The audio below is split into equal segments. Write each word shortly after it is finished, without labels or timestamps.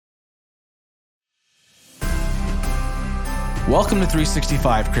Welcome to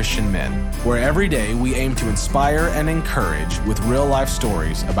 365 Christian Men, where every day we aim to inspire and encourage with real-life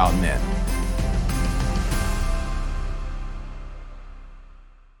stories about men.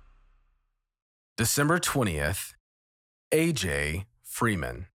 December 20th, A.J.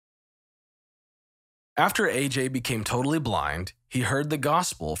 Freeman. After A.J. became totally blind, he heard the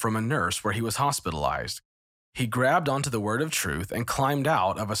gospel from a nurse where he was hospitalized. He grabbed onto the word of truth and climbed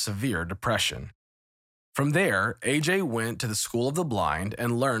out of a severe depression. From there, A.J. went to the School of the Blind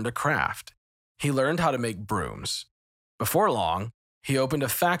and learned a craft. He learned how to make brooms. Before long, he opened a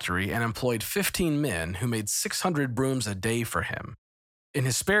factory and employed 15 men who made 600 brooms a day for him. In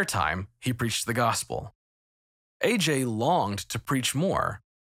his spare time, he preached the gospel. A.J. longed to preach more,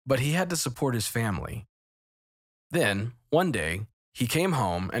 but he had to support his family. Then, one day, he came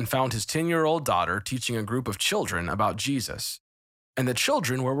home and found his 10-year-old daughter teaching a group of children about Jesus, and the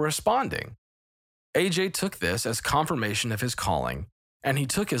children were responding. A.J. took this as confirmation of his calling, and he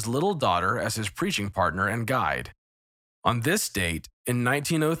took his little daughter as his preaching partner and guide. On this date, in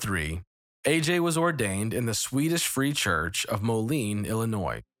 1903, A.J. was ordained in the Swedish Free Church of Moline,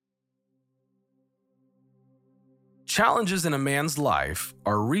 Illinois. Challenges in a man's life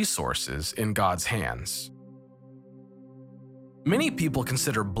are resources in God's hands. Many people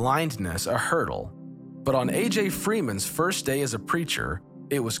consider blindness a hurdle, but on A.J. Freeman's first day as a preacher,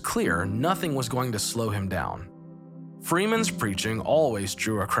 it was clear nothing was going to slow him down. Freeman's preaching always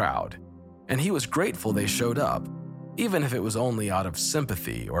drew a crowd, and he was grateful they showed up, even if it was only out of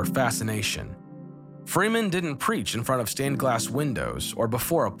sympathy or fascination. Freeman didn't preach in front of stained glass windows or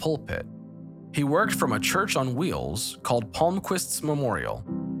before a pulpit. He worked from a church on wheels called Palmquist's Memorial,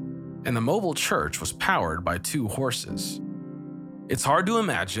 and the mobile church was powered by 2 horses. It's hard to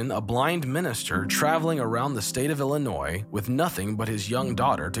imagine a blind minister traveling around the state of Illinois with nothing but his young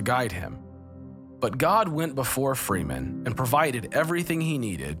daughter to guide him. But God went before Freeman and provided everything he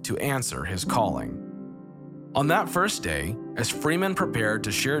needed to answer his calling. On that first day, as Freeman prepared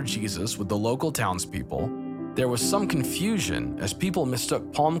to share Jesus with the local townspeople, there was some confusion as people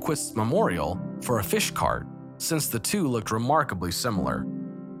mistook Palmquist's Memorial for a fish cart, since the two looked remarkably similar.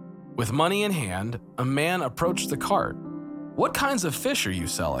 With money in hand, a man approached the cart. "What kinds of fish are you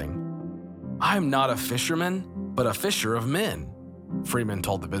selling?" "I'm not a fisherman, but a fisher of men," Freeman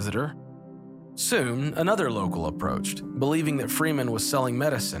told the visitor. Soon, another local approached, believing that Freeman was selling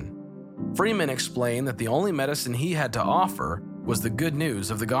medicine. Freeman explained that the only medicine he had to offer was the good news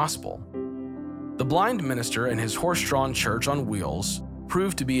of the gospel. The blind minister and his horse-drawn church on wheels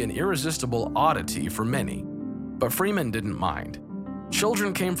proved to be an irresistible oddity for many, but Freeman didn't mind.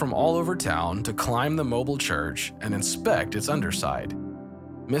 Children came from all over town to climb the mobile church and inspect its underside.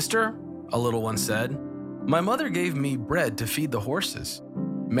 "Mister," a little one said, "my mother gave me bread to feed the horses.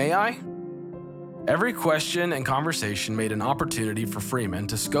 May I?" Every question and conversation made an opportunity for Freeman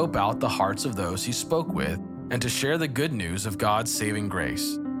to scope out the hearts of those he spoke with and to share the good news of God's saving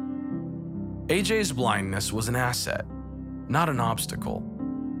grace. A.J.'s blindness was an asset, not an obstacle.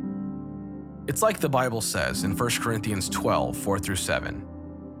 It's like the Bible says in 1 Corinthians 12, 4-7.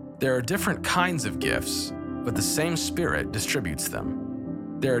 There are different kinds of gifts, but the same Spirit distributes them.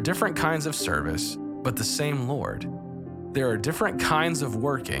 There are different kinds of service, but the same Lord. There are different kinds of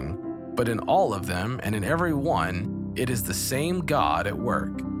working, but in all of them and in every one, it is the same God at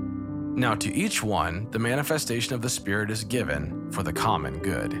work. Now to each one, the manifestation of the Spirit is given for the common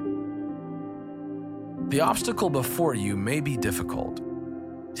good. The obstacle before you may be difficult.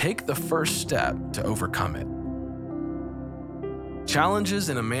 Take the first step to overcome it. Challenges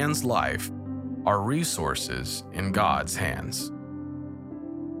in a man's life are resources in God's hands.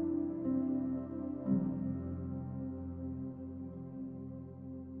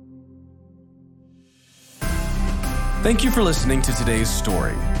 Thank you for listening to today's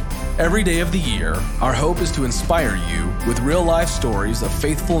story. Every day of the year, our hope is to inspire you with real-life stories of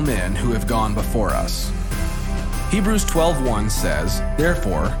faithful men who have gone before us. Hebrews 12:1 says,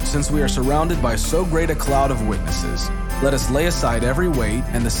 "Therefore, since we are surrounded by so great a cloud of witnesses, let us lay aside every weight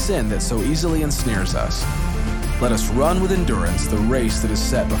and the sin that so easily ensnares us. Let us run with endurance the race that is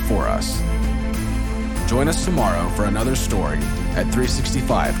set before us." Join us tomorrow for another story at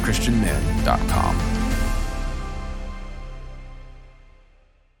 365christianmen.com.